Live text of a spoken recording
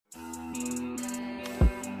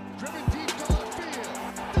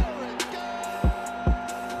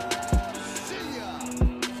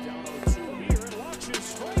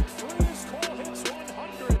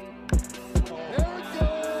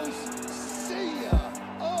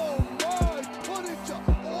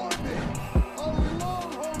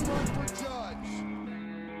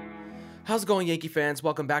How's it going, Yankee fans?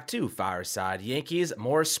 Welcome back to Fireside Yankees.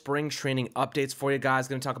 More spring training updates for you guys.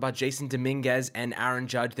 Going to talk about Jasson Dominguez and Aaron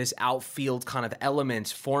Judge, this outfield kind of element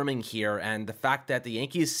forming here, and the fact that the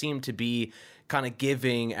Yankees seem to be kind of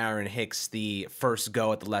giving Aaron Hicks the first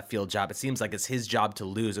go at the left field job. It seems like it's his job to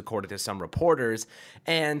lose, according to some reporters.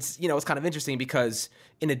 And, it's kind of interesting because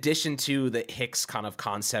in addition to the Hicks kind of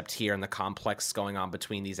concept here and the complex going on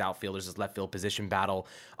between these outfielders, this left field position battle,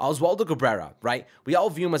 Oswaldo Cabrera, right? We all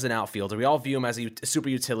view him as an outfielder. We all view him as a super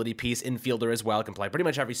utility piece, infielder as well, can play pretty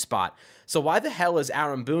much every spot. So why the hell is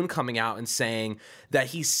Aaron Boone coming out and saying that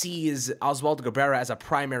he sees Oswaldo Cabrera as a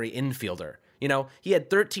primary infielder? He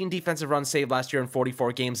had 13 defensive runs saved last year in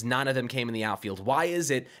 44 games. 9 of them came in the outfield. Why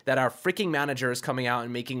is it that our freaking manager is coming out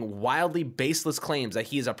and making wildly baseless claims that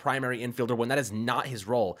he is a primary infielder when that is not his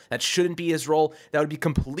role? That shouldn't be his role. That would be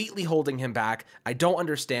completely holding him back. I don't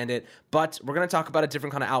understand it, but we're going to talk about a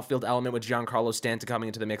different kind of outfield element with Giancarlo Stanton coming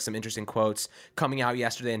into the mix. Some interesting quotes coming out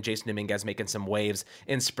yesterday, and Jasson Dominguez making some waves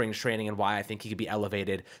in spring training and why I think he could be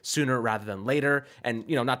elevated sooner rather than later. And,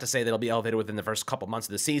 not to say that he'll be elevated within the first couple months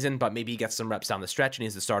of the season, but maybe he gets some reps down the stretch and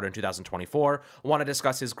he's the starter in 2024. I want to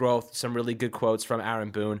discuss his growth, some really good quotes from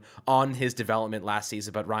Aaron Boone on his development last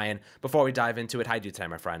season. But Ryan, before we dive into it, how do you today,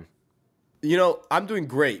 my friend? I'm doing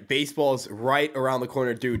great. Baseball's right around the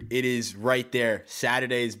corner, dude. It is right there.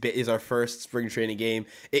 Saturday is our first spring training game.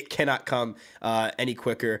 It cannot come any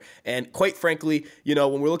quicker. And quite frankly, when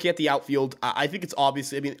we're looking at the outfield, I think it's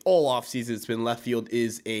obviously, all offseason it's been left field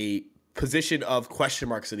is a position of question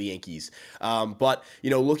marks of the Yankees. But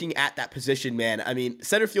looking at that position, man,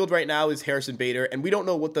 center field right now is Harrison Bader, and we don't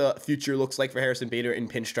know what the future looks like for Harrison Bader in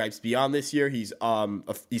pinstripes beyond this year. He's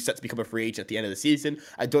set to become a free agent at the end of the season.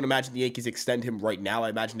 I don't imagine the Yankees extend him right now. I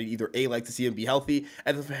imagine they'd either like to see him be healthy,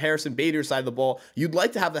 and for Harrison Bader's side of the ball, you'd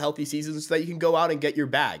like to have the healthy season so that you can go out and get your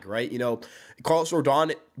bag, right? Carlos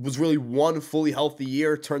Rodon was really one fully healthy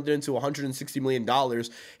year, turned it into $160 million.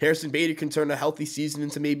 Harrison Bader can turn a healthy season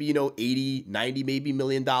into maybe, 80, 90, maybe $1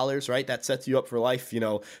 million, right? That sets you up for life.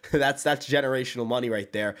 That's generational money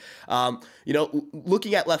right there.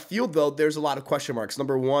 Looking at left field, though, there's a lot of question marks.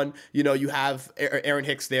 Number one, you have Aaron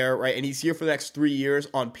Hicks there, right? And he's here for the next 3 years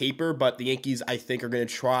on paper, but the Yankees, I think, are going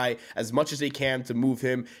to try as much as they can to move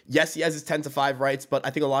him. Yes, he has his 10-5 rights, but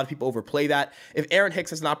I think a lot of people overplay that. If Aaron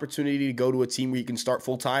Hicks has an opportunity to go to a team where he can start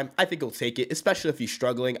full-time, I think he'll take it, especially if he's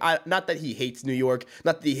struggling. Not that he hates New York,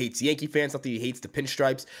 not that he hates Yankee fans, not that he hates the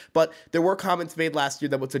pinstripes, but there were comments made last year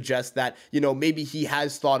that would suggest that, maybe he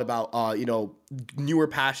has thought about, newer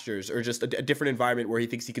pastures or just a different environment where he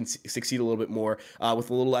thinks he can succeed a little bit more with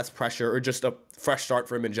a little less pressure or just a fresh start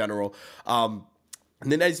for him in general.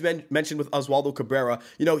 And then as mentioned with Oswaldo Cabrera,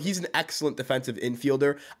 he's an excellent defensive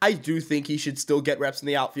infielder. I do think he should still get reps in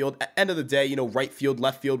the outfield. At the end of the day, right field,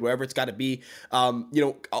 left field, wherever it's got to be.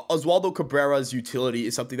 Oswaldo Cabrera's utility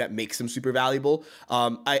is something that makes him super valuable.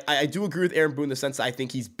 I do agree with Aaron Boone in the sense that I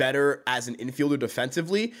think he's better as an infielder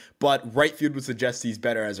defensively, but right field would suggest he's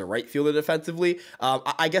better as a right fielder defensively.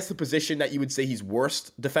 I guess the position that you would say he's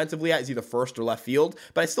worst defensively at is either first or left field,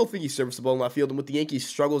 but I still think he's serviceable in left field. And with the Yankees'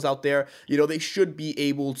 struggles out there, they should be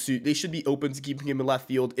open to keeping him in left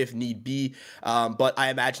field if need be. But I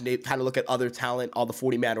imagine they kind of look at other talent on the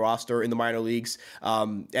 40-man roster in the minor leagues,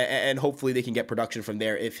 and hopefully they can get production from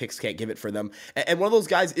there if Hicks can't give it for them. And one of those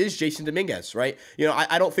guys is Jasson Dominguez, right?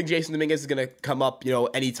 I don't think Jasson Dominguez is going to come up,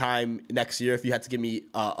 anytime next year. If you had to give me,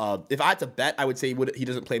 if I had to bet, I would say he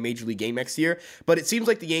doesn't play a major league game next year. But it seems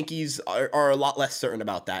like the Yankees are a lot less certain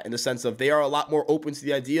about that, in the sense of they are a lot more open to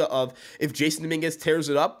the idea of if Jasson Dominguez tears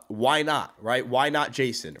it up, why not, right? Why not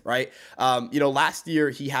Jasson, right? Last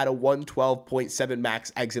year he had a 112.7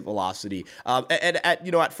 max exit velocity.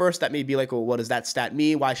 At first that may be like, well, what does that stat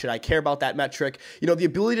mean? Why should I care about that metric? The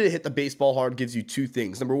ability to hit the baseball hard gives you two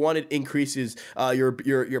things. Number one, it increases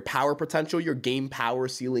your power potential. Your game power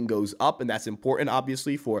ceiling goes up, and that's important,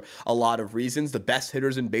 obviously, for a lot of reasons. The best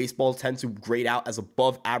hitters in baseball tend to grade out as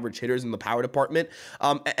above average hitters in the power department.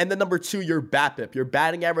 And then number two, your BABIP, your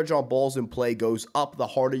batting average on balls in play, goes up the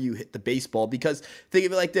harder you hit the baseball. Because think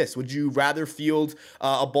of it like this: would you rather field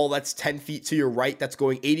a ball that's 10 feet to your right that's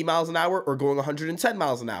going 80 miles an hour or going 110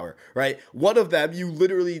 miles an hour, right? One of them, you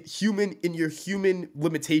literally, in your human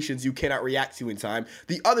limitations, you cannot react to in time.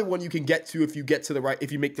 The other one you can get to if you get to the right,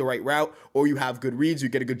 if you make the right route or you have good reads, you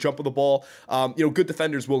get a good jump of the ball. Good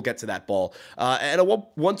defenders will get to that ball. And a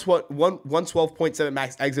 112.7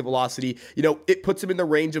 max exit velocity, it puts him in the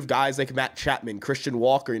range of guys like Matt Chapman, Christian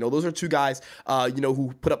Walker. Those are two guys,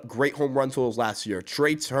 who put up great home run totals last last year.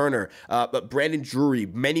 Trey Turner, Brandon Drury,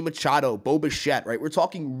 Manny Machado, Bo Bichette, right? We're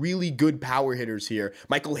talking really good power hitters here.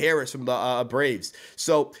 Michael Harris from the Braves.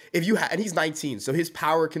 So if you and he's 19, so his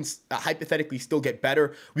power can hypothetically still get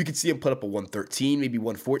better. We could see him put up a 113, maybe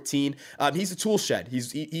 114. He's a tool shed.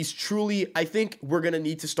 He's truly, I think we're going to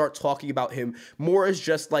need to start talking about him more as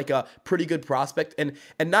just like a pretty good prospect, and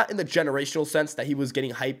not in the generational sense that he was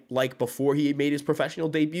getting hype like before he made his professional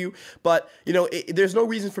debut. But, there's no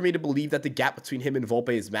reason for me to believe that the gap between him and Volpe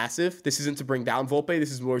is massive. This isn't to bring down Volpe.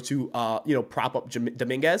 This is more to, prop up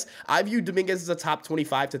Dominguez. I view Dominguez as a top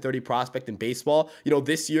 25 to 30 prospect in baseball.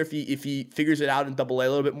 This year, if he figures it out in Double A a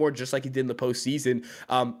little bit more, just like he did in the postseason,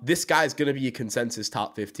 this guy's going to be a consensus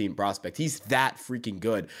top 15 prospect. He's that freaking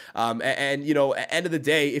good. At the end of the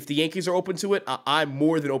day, if the Yankees are open to it, I'm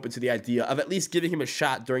more than open to the idea of at least giving him a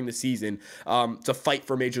shot during the season to fight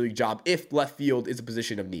for a major league job if left field is a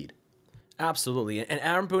position of need. Absolutely. And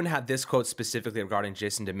Aaron Boone had this quote specifically regarding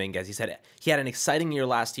Jason Dominguez. He said he had an exciting year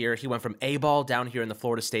last year. He went from A-ball down here in the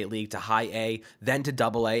Florida State League to high A, then to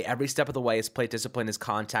double A. Every step of the way, his plate discipline, his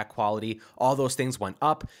contact quality, all those things went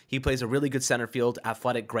up. He plays a really good center field,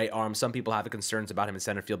 athletic, great arm. Some people have concerns about him in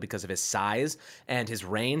center field because of his size and his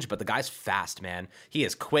range, but the guy's fast, man. He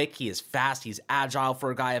is quick. He is fast. He's agile for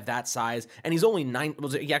a guy of that size. And he's only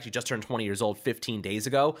he actually just turned 20 years old 15 days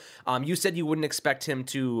ago. You said you wouldn't expect him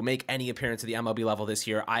to make any appearance at the MLB level this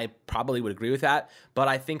year. I probably would agree with that, but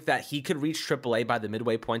I think that he could reach AAA by the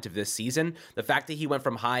midway point of this season. The fact that he went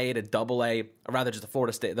from high A to double A, or rather just the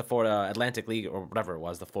Florida Atlantic League, or whatever it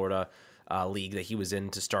was, the Florida league that he was in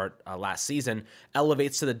to start last season,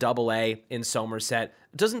 elevates to the double A in Somerset.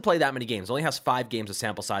 Doesn't play that many games, only has 5 games of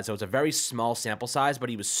sample size, so it's a very small sample size, but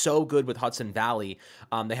he was so good with Hudson Valley,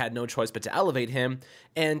 they had no choice but to elevate him,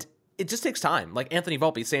 and it just takes time. Like Anthony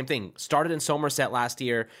Volpe, same thing. Started in Somerset last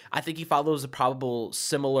year. I think he follows a probable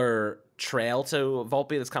similar trail to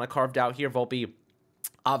Volpe that's kind of carved out here. Volpe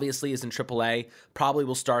obviously is in AAA, probably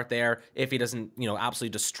will start there if he doesn't, absolutely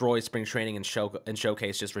destroy spring training and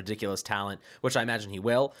showcase just ridiculous talent, which I imagine he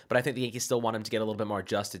will. But I think the Yankees still want him to get a little bit more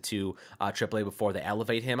adjusted to AAA before they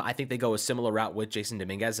elevate him. I think they go a similar route with Jason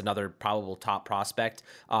Dominguez, another probable top prospect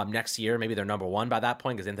next year. Maybe they're number one by that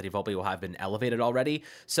point because Anthony Volpe will have been elevated already.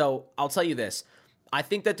 So I'll tell you this. I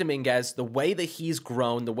think that Dominguez, the way that he's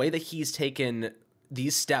grown, the way that he's taken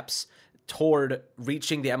these steps toward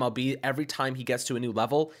reaching the MLB, every time he gets to a new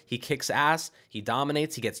level, he kicks ass, he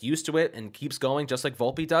dominates, he gets used to it and keeps going just like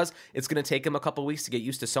Volpe does. It's going to take him a couple weeks to get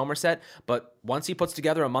used to Somerset, but once he puts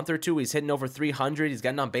together a month or two, he's hitting over 300, he's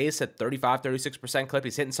getting on base at 35-36% clip,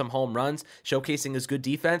 he's hitting some home runs, showcasing his good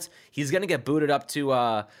defense. He's going to get booted up to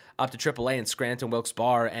AAA in Scranton Wilkes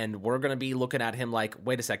Barre, and we're going to be looking at him like,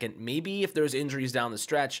 wait a second, maybe if there's injuries down the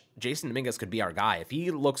stretch, Jason Dominguez could be our guy. If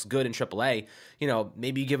he looks good in AAA,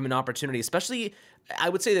 maybe you give him an opportunity, especially, I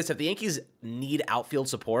would say this, if the Yankees need outfield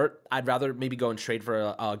support, I'd rather maybe go and trade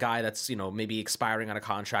for a guy that's, maybe expiring on a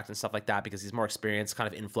contract and stuff like that because he's more experienced, kind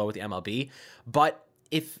of in flow with the MLB. But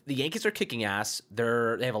if the Yankees are kicking ass, they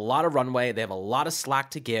have a lot of runway, they have a lot of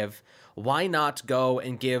slack to give. Why not go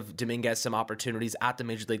and give Dominguez some opportunities at the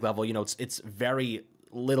major league level? It's very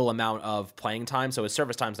little amount of playing time, so his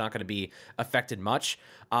service time is not going to be affected much,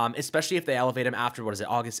 especially if they elevate him after,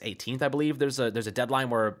 August 18th, I believe. There's a deadline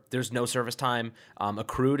where there's no service time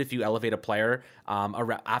accrued if you elevate a player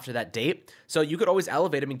after that date. So you could always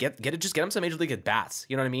elevate him and get him some major league at bats.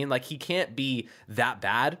 You know what I mean? Like, he can't be that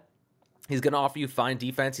bad. He's going to offer you fine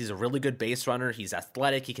defense. He's a really good base runner. He's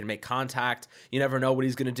athletic. He can make contact. You never know what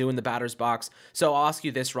he's going to do in the batter's box. So I'll ask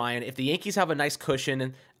you this, Ryan. If the Yankees have a nice cushion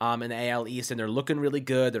in the AL East and they're looking really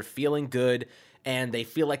good, they're feeling good, and they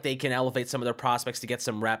feel like they can elevate some of their prospects to get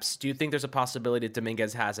some reps, do you think there's a possibility that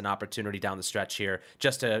Dominguez has an opportunity down the stretch here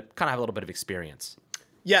just to kind of have a little bit of experience?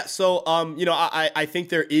 Yeah, so, I think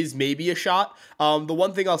there is maybe a shot. The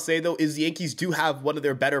one thing I'll say, though, is the Yankees do have one of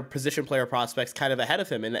their better position player prospects kind of ahead of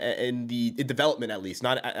him in development, at least.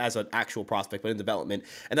 Not as an actual prospect, but in development.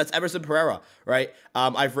 And that's Everson Pereira, right?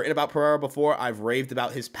 I've written about Pereira before. I've raved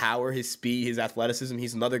about his power, his speed, his athleticism.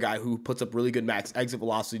 He's another guy who puts up really good max exit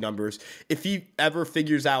velocity numbers. If he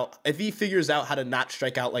figures out how to not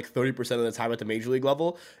strike out like 30% of the time at the major league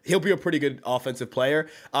level, he'll be a pretty good offensive player.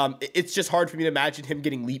 It's just hard for me to imagine him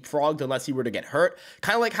getting leapfrogged unless he were to get hurt.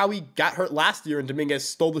 Kind of like how he got hurt last year and Dominguez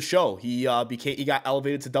stole the show. He got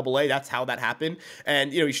elevated to Double A. That's how that happened.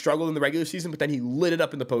 And he struggled in the regular season, but then he lit it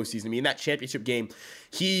up in the postseason. I mean, in that championship game,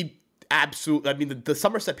 he absolute. I mean, the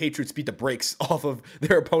Somerset Patriots beat the brakes off of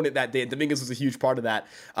their opponent that day, and Dominguez was a huge part of that.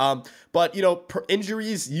 But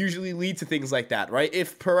injuries usually lead to things like that, right?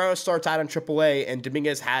 If Pereira starts out in AAA and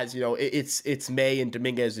Dominguez has, it's May and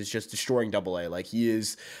Dominguez is just destroying AA. Like he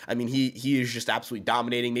is. I mean, he is just absolutely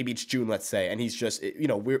dominating. Maybe it's June, let's say, and he's just,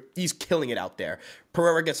 he's killing it out there.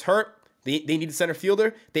 Pereira gets hurt. They need a center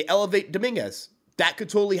fielder. They elevate Dominguez. That could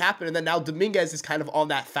totally happen. And then now Dominguez is kind of on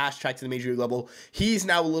that fast track to the major league level. He's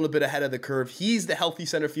now a little bit ahead of the curve. He's the healthy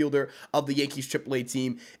center fielder of the Yankees AAA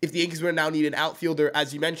team. If the Yankees were to now need an outfielder,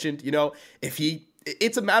 as you mentioned,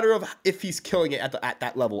 it's a matter of if he's killing it at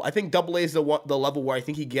that level. I think AA is the level where I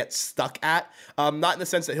think he gets stuck at. Not in the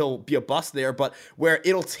sense that he'll be a bust there, but where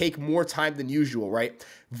it'll take more time than usual, right?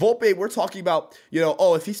 Volpe, we're talking about,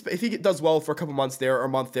 if he does well for a couple months there or a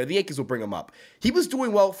month there, the Yankees will bring him up. He was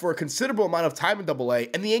doing well for a considerable amount of time in AA,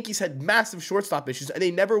 and the Yankees had massive shortstop issues, and they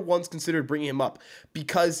never once considered bringing him up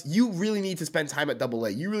because you really need to spend time at AA.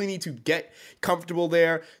 You really need to get comfortable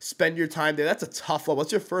there, spend your time there. That's a tough level.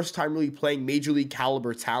 It's your first time really playing major league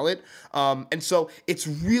caliber talent, and so it's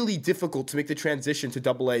really difficult to make the transition to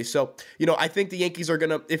AA. So, I think the Yankees are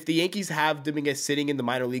going to, if the Yankees have Dominguez sitting in the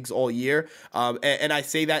minor leagues all year, and I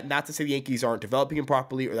say that not to say the Yankees aren't developing him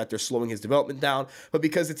properly or that they're slowing his development down, but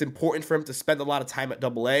because it's important for him to spend a lot of time at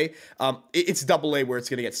AA, it's AA where it's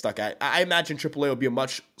going to get stuck at. I imagine AAA will be a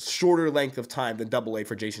much shorter length of time than AA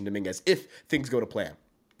for Jason Dominguez if things go to plan.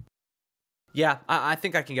 Yeah, I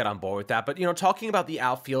think I can get on board with that. But, talking about the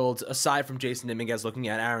outfield, aside from Jason Dominguez, looking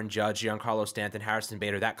at Aaron Judge, Giancarlo Stanton, Harrison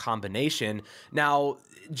Bader, that combination. Now,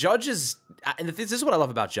 Judge is, and this is what I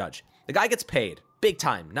love about Judge. The guy gets paid. Big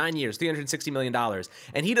time, 9 years, $360 million.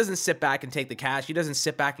 And he doesn't sit back and take the cash. He doesn't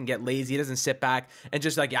sit back and get lazy. He doesn't sit back and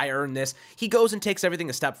just like, I earned this. He goes and takes everything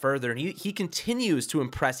a step further, and he continues to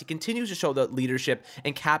impress. He continues to show the leadership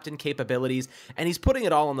and captain capabilities, and he's putting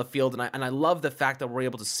it all on the field. And I love the fact that we're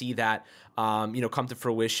able to see that, come to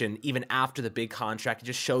fruition even after the big contract. It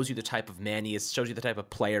just shows you the type of man he is, shows you the type of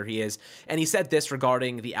player he is. And he said this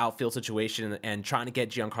regarding the outfield situation and trying to get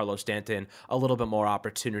Giancarlo Stanton a little bit more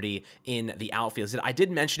opportunity in the outfield. I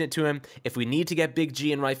did mention it to him. If we need to get Big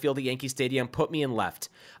G in right field at Yankee Stadium, put me in left.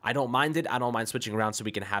 I don't mind it. I don't mind switching around so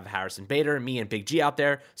we can have Harrison Bader, me, and Big G out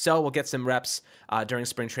there. So we'll get some reps during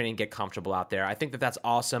spring training, get comfortable out there. I think that's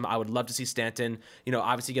awesome. I would love to see Stanton,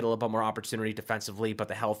 obviously get a little bit more opportunity defensively, but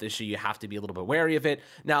the health issue, you have to be a little bit wary of it.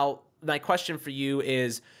 Now, my question for you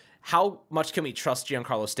is, how much can we trust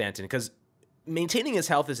Giancarlo Stanton? Because maintaining his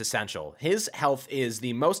health is essential. His health is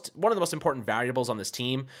one of the most important variables on this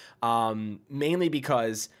team, mainly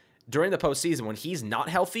because during the postseason, when he's not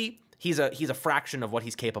healthy, he's a fraction of what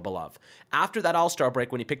he's capable of. After that All-Star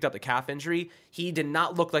break, when he picked up the calf injury, he did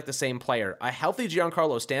not look like the same player. A healthy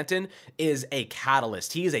Giancarlo Stanton is a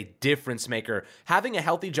catalyst. He is a difference maker. Having a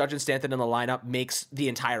healthy Judge and Stanton in the lineup makes the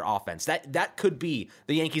entire offense. That could be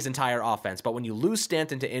the Yankees' entire offense. But when you lose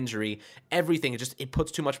Stanton to injury, everything, it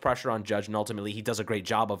puts too much pressure on Judge, and ultimately he does a great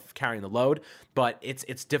job of carrying the load. But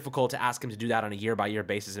it's difficult to ask him to do that on a year-by-year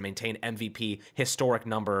basis and maintain MVP historic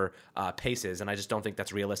number paces, and I just don't think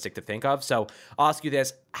that's realistic to think of. So I'll ask you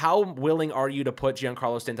this: how willing are you to put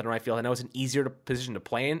Giancarlo Stanton in right field? I know it's an easier position to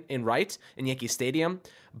play in right in Yankee Stadium,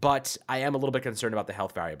 but I am a little bit concerned about the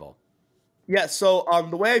health variable. Yeah, so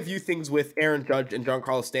the way I view things with Aaron Judge and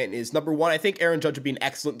Giancarlo Stanton is, number one, I think Aaron Judge would be an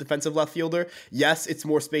excellent defensive left fielder. Yes, it's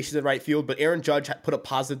more spacious in right field, but Aaron Judge put up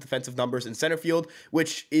positive defensive numbers in center field,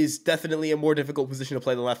 which is definitely a more difficult position to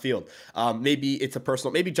play than left field. Maybe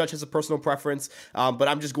Judge has a personal preference, but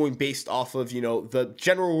I'm just going based off of, the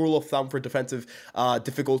general rule of thumb for defensive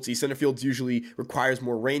difficulty. Center field usually requires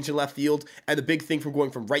more range in left field, and the big thing from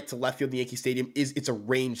going from right to left field in Yankee Stadium is it's a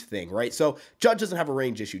range thing, right? So Judge doesn't have a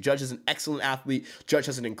range issue. Judge is an excellent athlete. Judge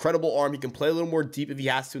has an incredible arm. He can play a little more deep if he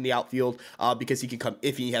has to in the outfield, because he can come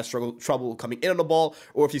if he has trouble coming in on the ball,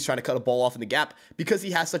 or if he's trying to cut a ball off in the gap, because he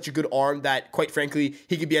has such a good arm that, quite frankly,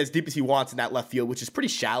 he can be as deep as he wants in that left field, which is pretty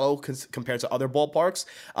shallow compared to other ballparks,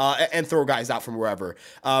 and throw guys out from wherever.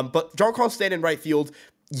 But Giancarlo Stanton in right field,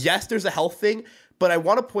 yes, there's a health thing, but I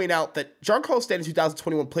want to point out that Giancarlo Stanton in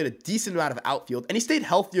 2021 played a decent amount of outfield, and he stayed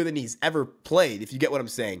healthier than he's ever played, if you get what I'm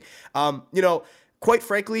saying. Quite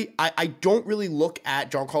frankly, I don't really look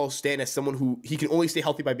at Giancarlo Stanton as someone who he can only stay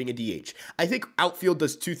healthy by being a DH. I think outfield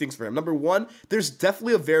does two things for him. Number one, there's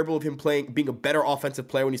definitely a variable of him being a better offensive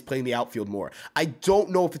player when he's playing the outfield more. I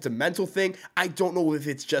don't know if it's a mental thing. I don't know if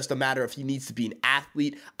it's just a matter of he needs to be an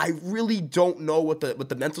athlete. I really don't know what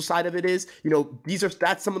the mental side of it is.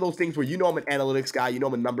 That's some of those things where I'm an analytics guy,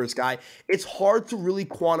 I'm a numbers guy. It's hard to really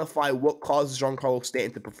quantify what causes Giancarlo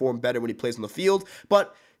Stanton to perform better when he plays on the field,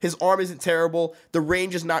 but His arm isn't terrible. The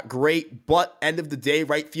range is not great, but end of the day,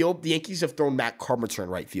 right field, the Yankees have thrown Matt Carpenter in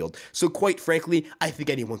right field. So quite frankly, I think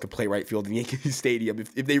anyone could play right field in Yankee Stadium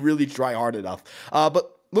if they really try hard enough.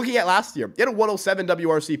 But looking at last year, he had a 107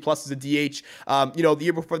 WRC plus as a DH. The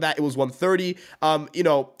year before that, it was 130.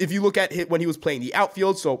 If you look at when he was playing the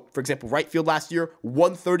outfield, so for example, right field last year,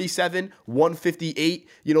 137, 158.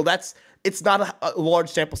 It's not a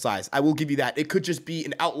large sample size. I will give you that. It could just be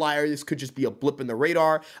an outlier. This could just be a blip in the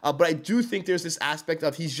radar. But I do think there's this aspect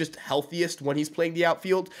of he's just healthiest when he's playing the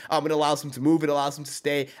outfield. It allows him to move. It allows him to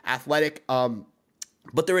stay athletic.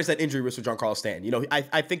 But there is that injury risk with Giancarlo Stanton.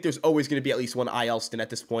 I think there's always going to be at least one IL stint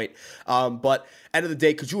at this point. But end of the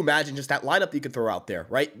day, could you imagine just that lineup that you could throw out there,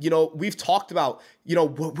 right? We've talked about,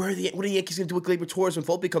 what are the Yankees going to do with Gleyber Torres when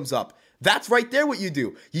Volpe comes up? That's right there what you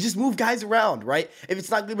do. You just move guys around, right? If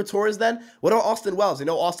it's not Gleyber Torres, then what about Austin Wells? I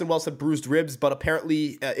know Austin Wells had bruised ribs, but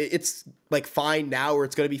apparently it's like fine now, or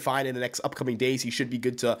it's going to be fine in the next upcoming days. He should be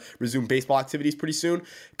good to resume baseball activities pretty soon.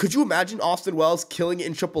 Could you imagine Austin Wells killing it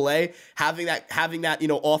in AAA, having that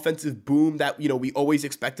offensive boom that we always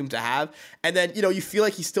expect him to have, and then you feel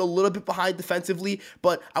like he's still a little bit behind defensively.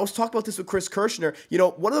 But I was talking about this with Chris Kirschner.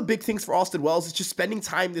 One of the big things for Austin Wells is just spending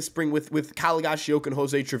time this spring with Kyle Higashioka and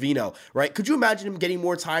Jose Trevino. Right? Could you imagine him getting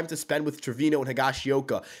more time to spend with Trevino and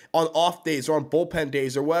Higashioka on off days or on bullpen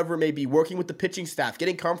days or whatever it may be, working with the pitching staff,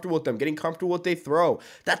 getting comfortable with them, getting comfortable with what they throw?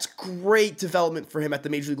 That's great development for him at the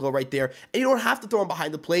major league level right there. And you don't have to throw him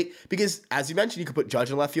behind the plate because, as you mentioned, you could put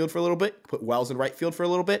Judge in left field for a little bit, put Wells in right field for a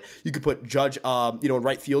little bit. You could put Judge, in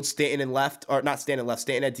right field, Stanton in left, or not Stanton in left,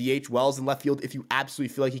 Stanton at DH, Wells in left field if you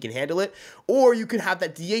absolutely feel like he can handle it. Or you could have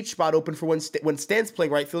that DH spot open for when Stan's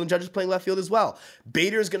playing right field and Judge is playing left field as well.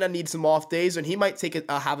 Bader's going to need some off days, and he might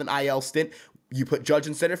have an IL stint. You put Judge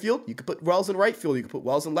in center field, you could put Wells in right field, you could put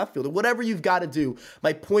Wells in left field, whatever you've got to do.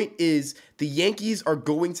 My point is the Yankees are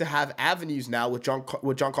going to have avenues now with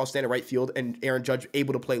Giancarlo Stanton in right field and Aaron Judge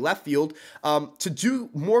able to play left field to do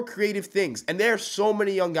more creative things. And there are so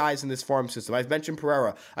many young guys in this farm system. I've mentioned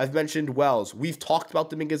Pereira. I've mentioned Wells. We've talked about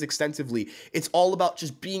Dominguez extensively. It's all about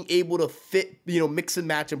just being able to fit, mix and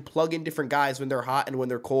match and plug in different guys when they're hot and when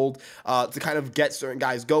they're cold to kind of get certain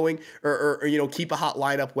guys going or keep a hot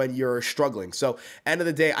lineup when you're struggling. So end of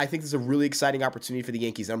the day, I think this is a really exciting opportunity for the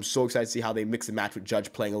Yankees. I'm so excited to see how they mix and match with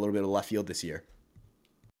Judge playing a little bit of left field this year.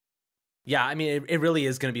 Yeah, I mean, it really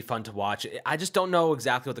is going to be fun to watch. I just don't know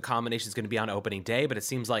exactly what the combination is going to be on opening day, but it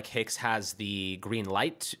seems like Hicks has the green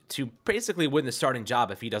light to basically win the starting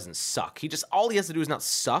job if he doesn't suck. All he has to do is not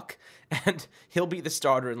suck, and he'll be the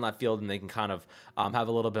starter in left field, and they can kind of have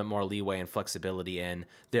a little bit more leeway and flexibility in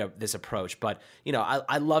this approach. But,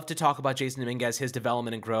 I love to talk about Jasson Dominguez, his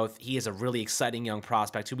development and growth. He is a really exciting young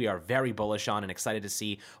prospect who we are very bullish on and excited to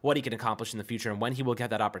see what he can accomplish in the future and when he will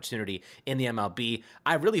get that opportunity in the MLB.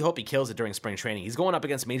 I really hope he kills it during spring training. He's going up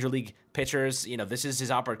against major league pitchers. This is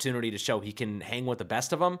his opportunity to show he can hang with the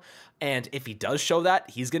best of them. And if he does show that,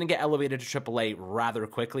 he's going to get elevated to AAA rather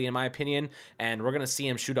quickly, in my opinion. And we're going to see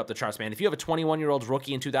him shoot up the charts, man. If you have a 21-year-old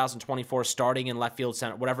rookie in 2024 starting in left field,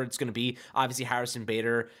 center, whatever it's going to be, obviously Harrison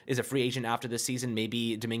Bader is a free agent after this season.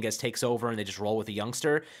 Maybe Dominguez takes over and they just roll with a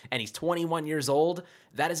youngster. And he's 21 years old.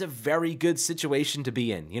 That is a very good situation to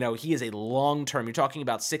be in. He is a long-term. You're talking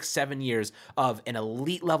about 6-7 years of an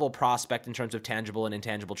elite level prospect in terms of tangible and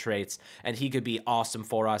intangible traits. And he could be awesome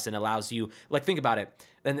for us and allows you, think about it.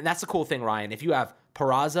 And that's the cool thing, Ryan. If you have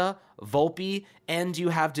Peraza, Volpe, and you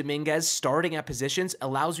have Dominguez starting at positions,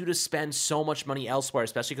 allows you to spend so much money elsewhere,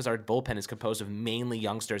 especially because our bullpen is composed of mainly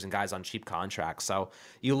youngsters and guys on cheap contracts. So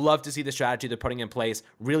you love to see the strategy they're putting in place.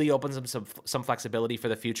 Really opens them some flexibility for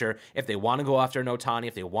the future. If they want to go after an Ohtani,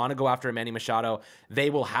 if they want to go after a Manny Machado, they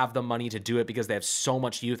will have the money to do it because they have so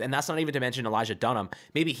much youth. And that's not even to mention Elijah Dunham.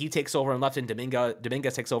 Maybe he takes over in left and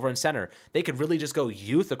Dominguez takes over in center. They could really just go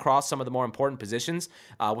youth across some of the more important positions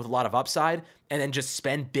with a lot of upside, and then just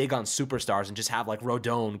spend big on superstars and just have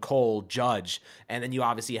Rodon, Cole, Judge, and then you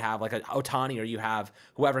obviously have an Ohtani or you have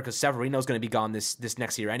whoever, because Severino's going to be gone this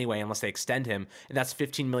next year anyway unless they extend him, and that's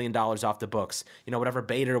 $15 million off the books. Whatever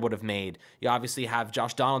Bader would have made. You obviously have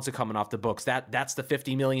Josh Donaldson coming off the books. That's the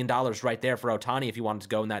 $50 million right there for Ohtani if you wanted to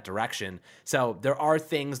go in that direction. So there are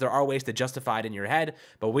ways to justify it in your head,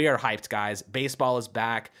 but we are hyped, guys. Baseball is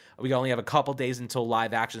back. We only have a couple days until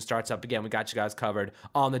live action starts up again. We got you guys covered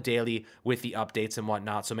on the daily with the updates and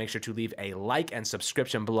whatnot. So make sure to leave a like and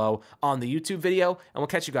subscription below on the YouTube video, and we'll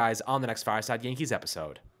catch you guys on the next Fireside Yankees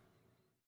episode.